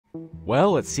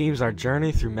Well, it seems our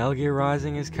journey through Metal Gear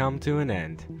Rising has come to an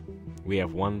end. We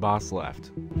have one boss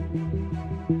left.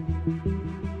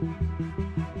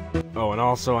 Oh, and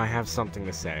also I have something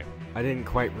to say. I didn't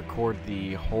quite record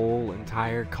the whole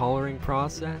entire coloring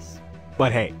process.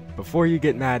 But hey, before you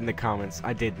get mad in the comments,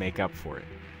 I did make up for it.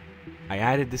 I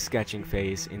added the sketching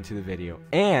phase into the video,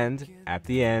 and at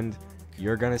the end,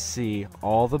 you're gonna see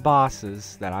all the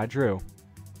bosses that I drew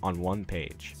on one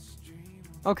page.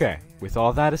 Okay, with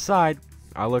all that aside,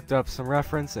 I looked up some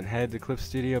reference and headed to Clip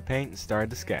Studio Paint and started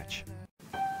to sketch.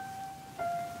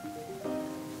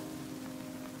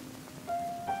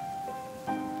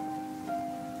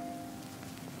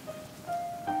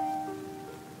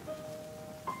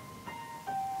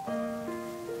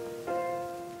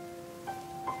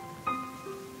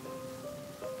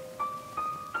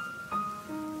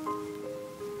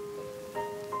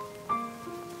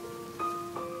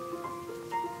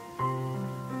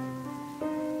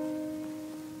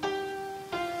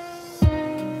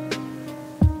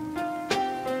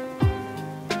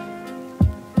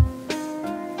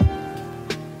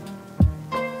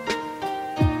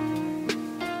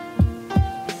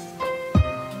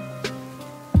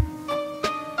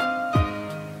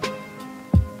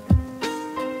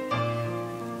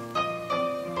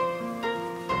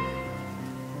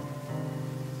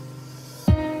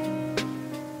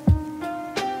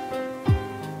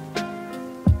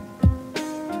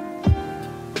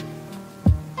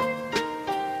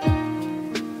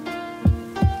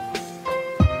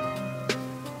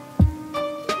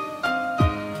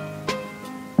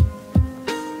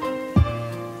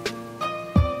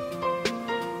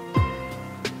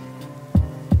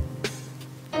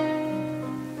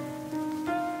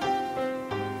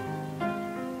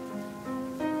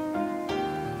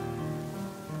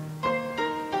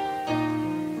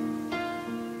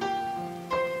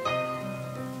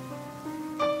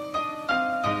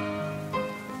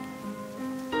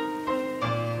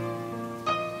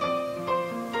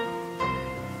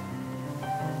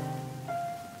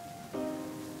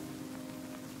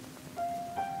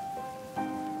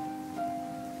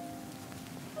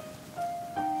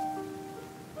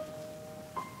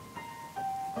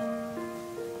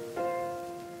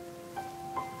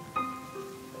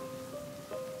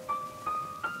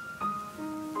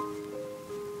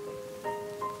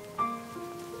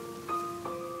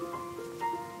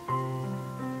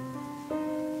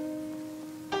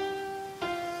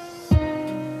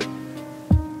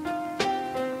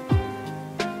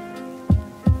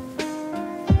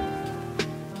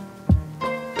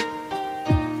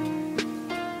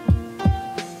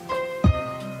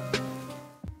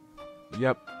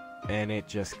 Yep, and it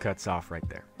just cuts off right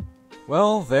there.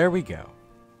 Well, there we go.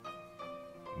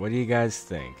 What do you guys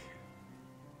think?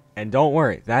 And don't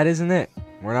worry, that isn't it.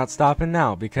 We're not stopping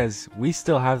now because we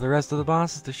still have the rest of the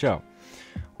bosses to show.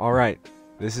 Alright,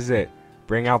 this is it.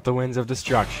 Bring out the winds of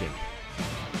destruction.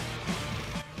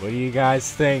 What do you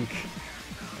guys think?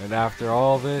 And after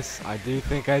all this, I do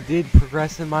think I did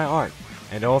progress in my art.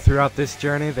 And all throughout this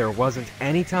journey, there wasn't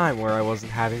any time where I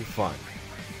wasn't having fun.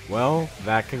 Well,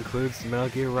 that concludes the Metal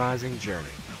Gear Rising journey.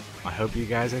 I hope you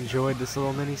guys enjoyed this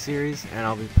little mini-series, and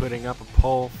I'll be putting up a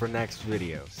poll for next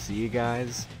video. See you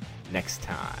guys next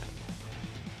time.